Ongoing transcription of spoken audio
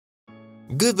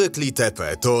Göbekli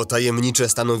Tepe to tajemnicze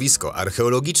stanowisko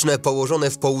archeologiczne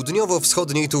położone w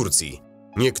południowo-wschodniej Turcji.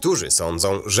 Niektórzy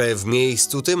sądzą, że w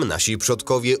miejscu tym nasi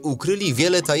przodkowie ukryli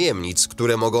wiele tajemnic,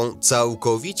 które mogą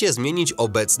całkowicie zmienić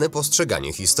obecne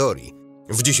postrzeganie historii.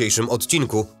 W dzisiejszym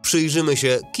odcinku przyjrzymy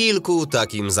się kilku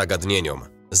takim zagadnieniom.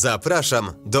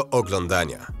 Zapraszam do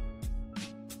oglądania.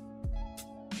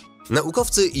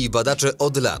 Naukowcy i badacze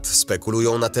od lat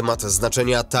spekulują na temat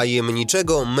znaczenia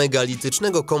tajemniczego,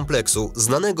 megalitycznego kompleksu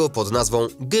znanego pod nazwą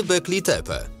Göbekli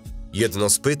Tepe. Jedno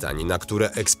z pytań, na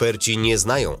które eksperci nie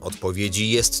znają odpowiedzi,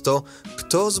 jest to,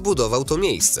 kto zbudował to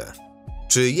miejsce.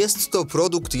 Czy jest to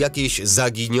produkt jakiejś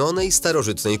zaginionej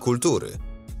starożytnej kultury?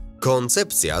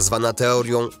 Koncepcja zwana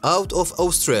teorią Out of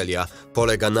Australia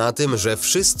polega na tym, że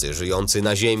wszyscy żyjący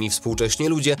na Ziemi współcześnie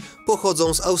ludzie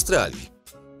pochodzą z Australii.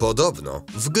 Podobno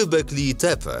w Göbekli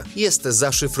Tepe jest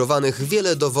zaszyfrowanych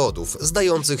wiele dowodów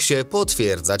zdających się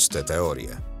potwierdzać tę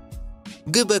teorię.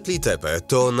 Göbekli Tepe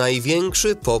to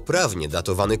największy, poprawnie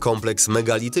datowany kompleks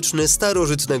megalityczny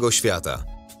starożytnego świata.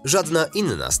 Żadna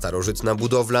inna starożytna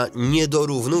budowla nie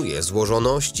dorównuje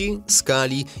złożoności,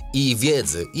 skali i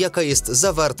wiedzy, jaka jest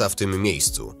zawarta w tym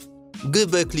miejscu.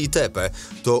 Göbekli Tepe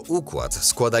to układ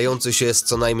składający się z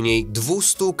co najmniej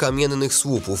 200 kamiennych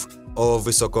słupów o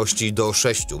wysokości do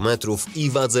 6 metrów i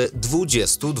wadze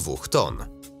 22 ton.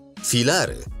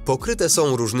 Filary pokryte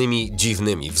są różnymi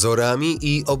dziwnymi wzorami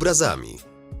i obrazami.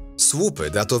 Słupy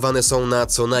datowane są na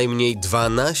co najmniej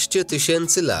 12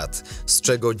 tysięcy lat, z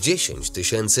czego 10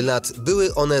 tysięcy lat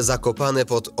były one zakopane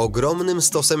pod ogromnym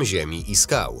stosem ziemi i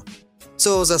skał.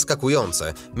 Co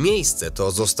zaskakujące, miejsce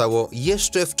to zostało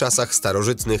jeszcze w czasach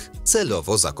starożytnych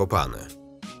celowo zakopane.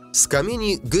 Z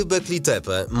kamieni Göbekli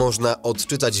Tepe można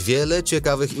odczytać wiele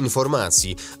ciekawych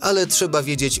informacji, ale trzeba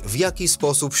wiedzieć, w jaki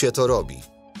sposób się to robi.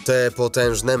 Te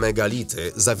potężne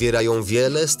megality zawierają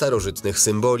wiele starożytnych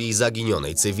symboli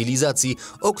zaginionej cywilizacji,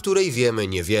 o której wiemy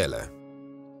niewiele.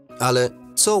 Ale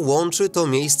co łączy to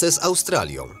miejsce z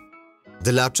Australią?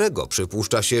 Dlaczego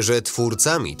przypuszcza się, że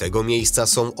twórcami tego miejsca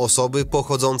są osoby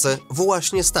pochodzące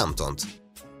właśnie stamtąd?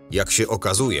 Jak się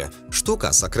okazuje,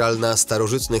 sztuka sakralna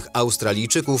starożytnych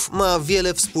Australijczyków ma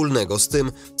wiele wspólnego z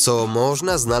tym, co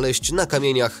można znaleźć na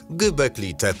kamieniach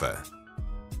Göbekli Tepe.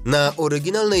 Na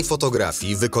oryginalnej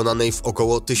fotografii wykonanej w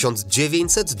około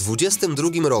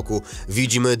 1922 roku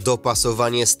widzimy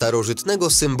dopasowanie starożytnego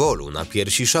symbolu na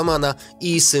piersi szamana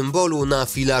i symbolu na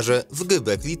filarze w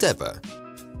Göbekli Tepe.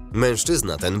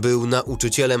 Mężczyzna ten był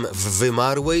nauczycielem w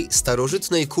wymarłej,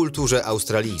 starożytnej kulturze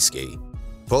australijskiej.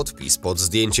 Podpis pod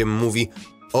zdjęciem mówi: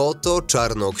 oto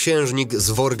czarnoksiężnik z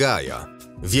Worgaja,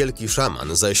 wielki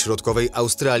szaman ze środkowej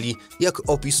Australii, jak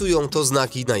opisują to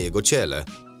znaki na jego ciele.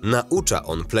 Naucza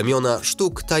on plemiona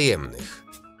sztuk tajemnych.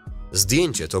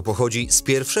 Zdjęcie to pochodzi z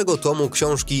pierwszego tomu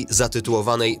książki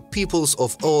zatytułowanej Peoples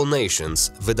of All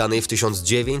Nations, wydanej w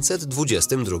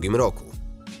 1922 roku.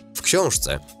 W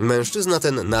książce mężczyzna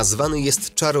ten nazwany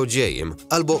jest czarodziejem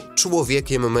albo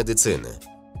człowiekiem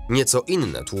medycyny. Nieco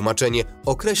inne tłumaczenie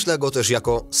określa go też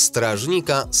jako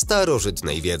strażnika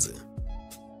starożytnej wiedzy.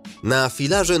 Na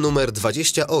filarze numer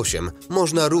 28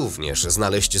 można również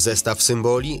znaleźć zestaw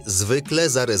symboli zwykle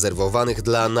zarezerwowanych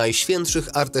dla najświętszych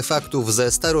artefaktów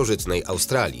ze starożytnej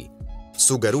Australii.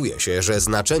 Sugeruje się, że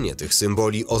znaczenie tych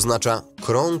symboli oznacza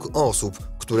krąg osób,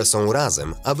 które są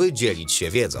razem, aby dzielić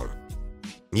się wiedzą.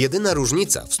 Jedyna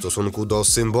różnica w stosunku do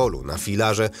symbolu na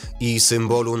filarze i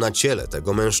symbolu na ciele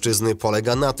tego mężczyzny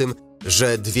polega na tym,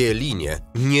 że dwie linie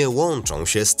nie łączą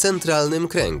się z centralnym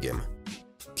kręgiem.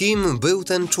 Kim był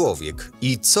ten człowiek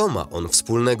i co ma on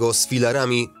wspólnego z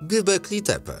filarami Göbekli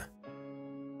Tepe?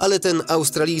 Ale ten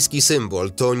australijski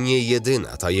symbol to nie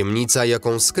jedyna tajemnica,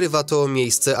 jaką skrywa to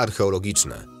miejsce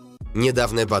archeologiczne.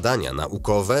 Niedawne badania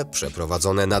naukowe,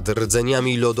 przeprowadzone nad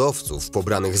rdzeniami lodowców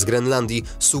pobranych z Grenlandii,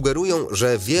 sugerują,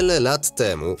 że wiele lat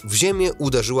temu w Ziemię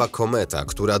uderzyła kometa,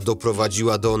 która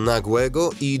doprowadziła do nagłego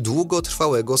i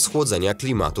długotrwałego schłodzenia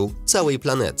klimatu całej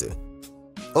planety.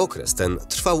 Okres ten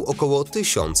trwał około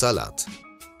 1000 lat.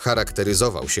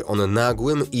 Charakteryzował się on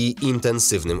nagłym i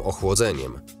intensywnym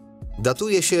ochłodzeniem.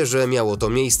 Datuje się, że miało to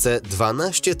miejsce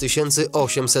 12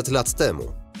 800 lat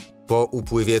temu. Po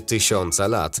upływie 1000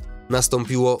 lat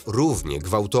nastąpiło równie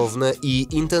gwałtowne i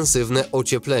intensywne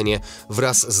ocieplenie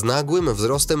wraz z nagłym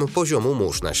wzrostem poziomu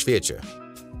mórz na świecie.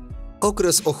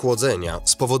 Okres ochłodzenia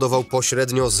spowodował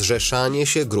pośrednio zrzeszanie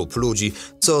się grup ludzi,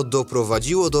 co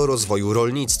doprowadziło do rozwoju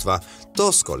rolnictwa,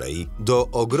 to z kolei do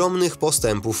ogromnych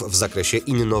postępów w zakresie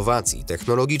innowacji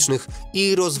technologicznych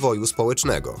i rozwoju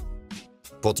społecznego.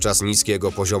 Podczas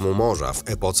niskiego poziomu morza w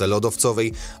epoce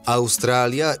lodowcowej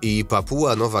Australia i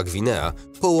Papua Nowa Gwinea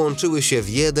połączyły się w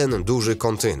jeden duży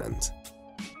kontynent.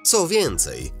 Co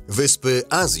więcej, wyspy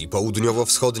Azji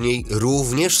Południowo-Wschodniej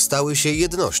również stały się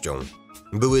jednością.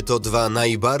 Były to dwa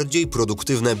najbardziej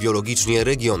produktywne biologicznie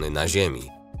regiony na Ziemi.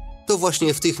 To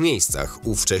właśnie w tych miejscach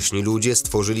ówcześni ludzie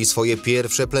stworzyli swoje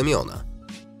pierwsze plemiona.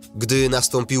 Gdy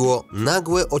nastąpiło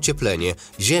nagłe ocieplenie,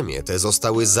 ziemie te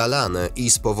zostały zalane i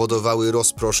spowodowały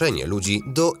rozproszenie ludzi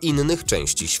do innych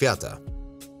części świata.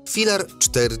 Filar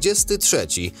 43,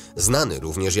 znany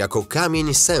również jako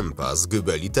kamień Sempa z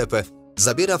Göbekli Tepe,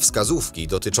 zawiera wskazówki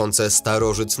dotyczące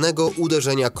starożytnego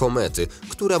uderzenia komety,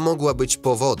 która mogła być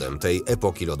powodem tej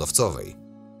epoki lodowcowej.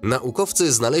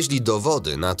 Naukowcy znaleźli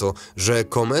dowody na to, że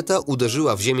kometa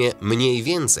uderzyła w Ziemię mniej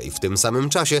więcej w tym samym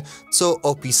czasie, co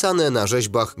opisane na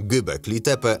rzeźbach Göbekli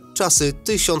Tepe czasy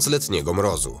tysiącletniego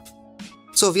mrozu.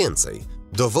 Co więcej,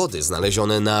 dowody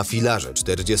znalezione na filarze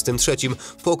 43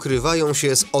 pokrywają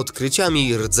się z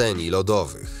odkryciami rdzeni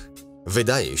lodowych.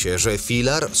 Wydaje się, że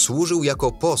filar służył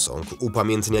jako posąg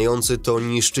upamiętniający to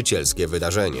niszczycielskie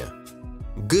wydarzenie.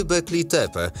 Göbekli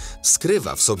Tepe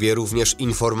skrywa w sobie również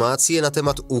informacje na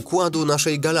temat układu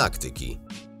naszej galaktyki.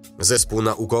 Zespół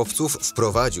naukowców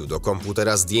wprowadził do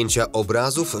komputera zdjęcia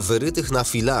obrazów wyrytych na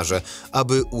filarze,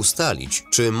 aby ustalić,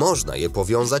 czy można je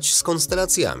powiązać z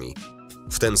konstelacjami.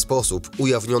 W ten sposób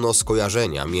ujawniono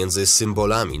skojarzenia między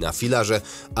symbolami na filarze,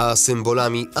 a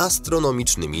symbolami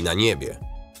astronomicznymi na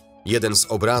niebie. Jeden z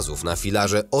obrazów na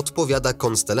filarze odpowiada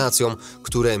konstelacjom,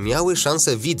 które miały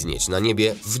szansę widnieć na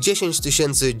niebie w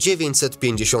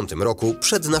 10950 roku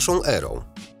przed naszą erą.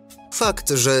 Fakt,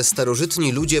 że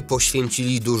starożytni ludzie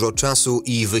poświęcili dużo czasu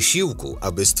i wysiłku,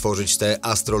 aby stworzyć te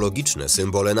astrologiczne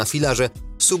symbole na filarze,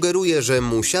 sugeruje, że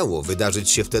musiało wydarzyć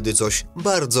się wtedy coś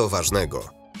bardzo ważnego.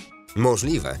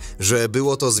 Możliwe, że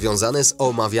było to związane z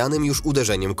omawianym już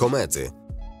uderzeniem komety.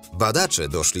 Badacze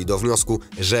doszli do wniosku,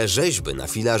 że rzeźby na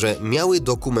filarze miały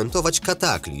dokumentować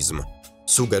kataklizm.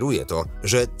 Sugeruje to,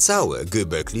 że całe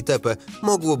Göbekli Tepe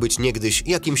mogło być niegdyś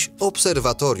jakimś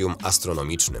obserwatorium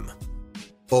astronomicznym.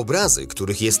 Obrazy,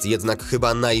 których jest jednak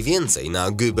chyba najwięcej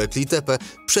na Göbekli Tepe,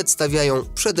 przedstawiają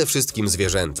przede wszystkim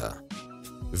zwierzęta.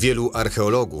 Wielu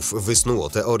archeologów wysnuło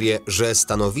teorię, że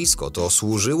stanowisko to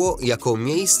służyło jako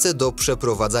miejsce do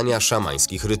przeprowadzania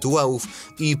szamańskich rytuałów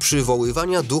i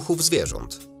przywoływania duchów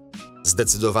zwierząt.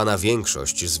 Zdecydowana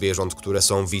większość zwierząt, które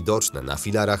są widoczne na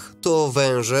filarach, to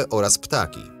węże oraz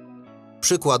ptaki.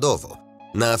 Przykładowo,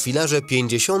 na filarze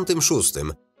 56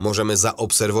 możemy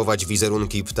zaobserwować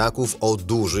wizerunki ptaków o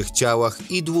dużych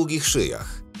ciałach i długich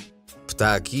szyjach.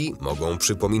 Ptaki mogą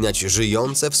przypominać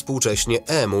żyjące współcześnie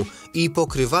emu i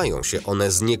pokrywają się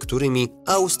one z niektórymi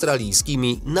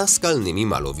australijskimi naskalnymi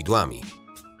malowidłami.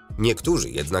 Niektórzy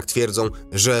jednak twierdzą,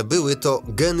 że były to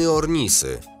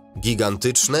geniornisy,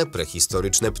 gigantyczne,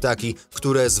 prehistoryczne ptaki,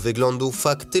 które z wyglądu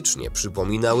faktycznie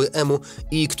przypominały emu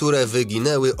i które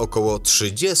wyginęły około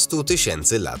 30 000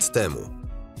 lat temu.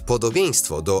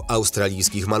 Podobieństwo do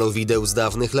australijskich malowideł z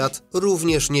dawnych lat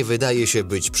również nie wydaje się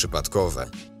być przypadkowe.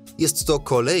 Jest to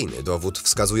kolejny dowód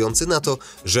wskazujący na to,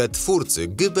 że twórcy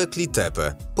Göbekli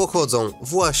Tepe pochodzą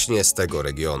właśnie z tego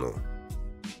regionu.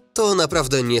 To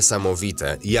naprawdę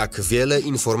niesamowite, jak wiele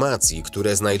informacji,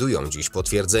 które znajdują dziś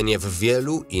potwierdzenie w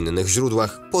wielu innych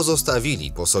źródłach,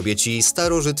 pozostawili po sobie ci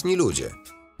starożytni ludzie.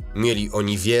 Mieli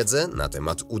oni wiedzę na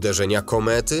temat uderzenia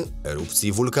komety,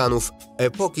 erupcji wulkanów,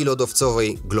 epoki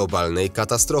lodowcowej, globalnej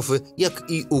katastrofy, jak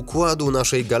i układu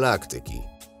naszej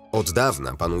galaktyki. Od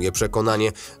dawna panuje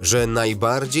przekonanie, że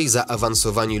najbardziej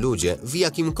zaawansowani ludzie w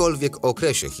jakimkolwiek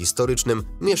okresie historycznym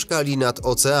mieszkali nad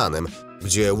oceanem,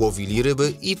 gdzie łowili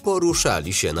ryby i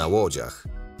poruszali się na łodziach.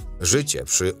 Życie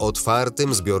przy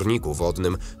otwartym zbiorniku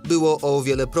wodnym było o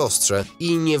wiele prostsze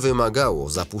i nie wymagało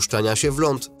zapuszczania się w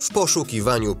ląd w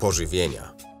poszukiwaniu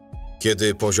pożywienia.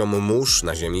 Kiedy poziom mórz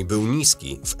na Ziemi był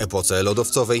niski w epoce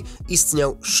lodowcowej,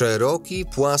 istniał szeroki,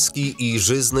 płaski i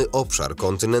żyzny obszar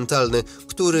kontynentalny,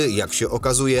 który, jak się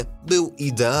okazuje, był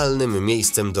idealnym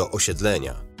miejscem do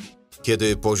osiedlenia.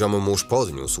 Kiedy poziom mórz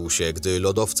podniósł się, gdy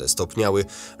lodowce stopniały,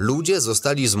 ludzie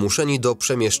zostali zmuszeni do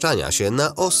przemieszczania się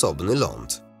na osobny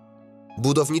ląd.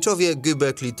 Budowniczowie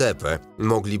Göbekli Tepe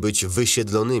mogli być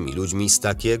wysiedlonymi ludźmi z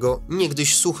takiego,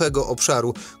 niegdyś suchego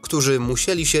obszaru, którzy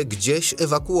musieli się gdzieś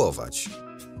ewakuować.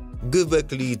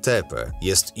 Göbekli Tepe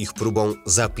jest ich próbą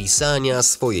zapisania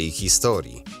swojej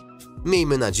historii.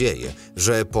 Miejmy nadzieję,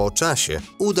 że po czasie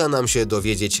uda nam się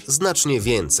dowiedzieć znacznie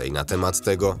więcej na temat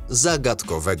tego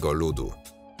zagadkowego ludu.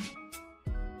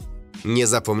 Nie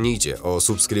zapomnijcie o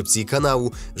subskrypcji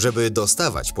kanału, żeby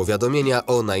dostawać powiadomienia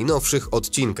o najnowszych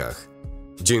odcinkach.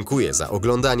 Dziękuję za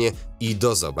oglądanie i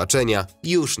do zobaczenia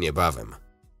już niebawem.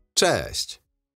 Cześć!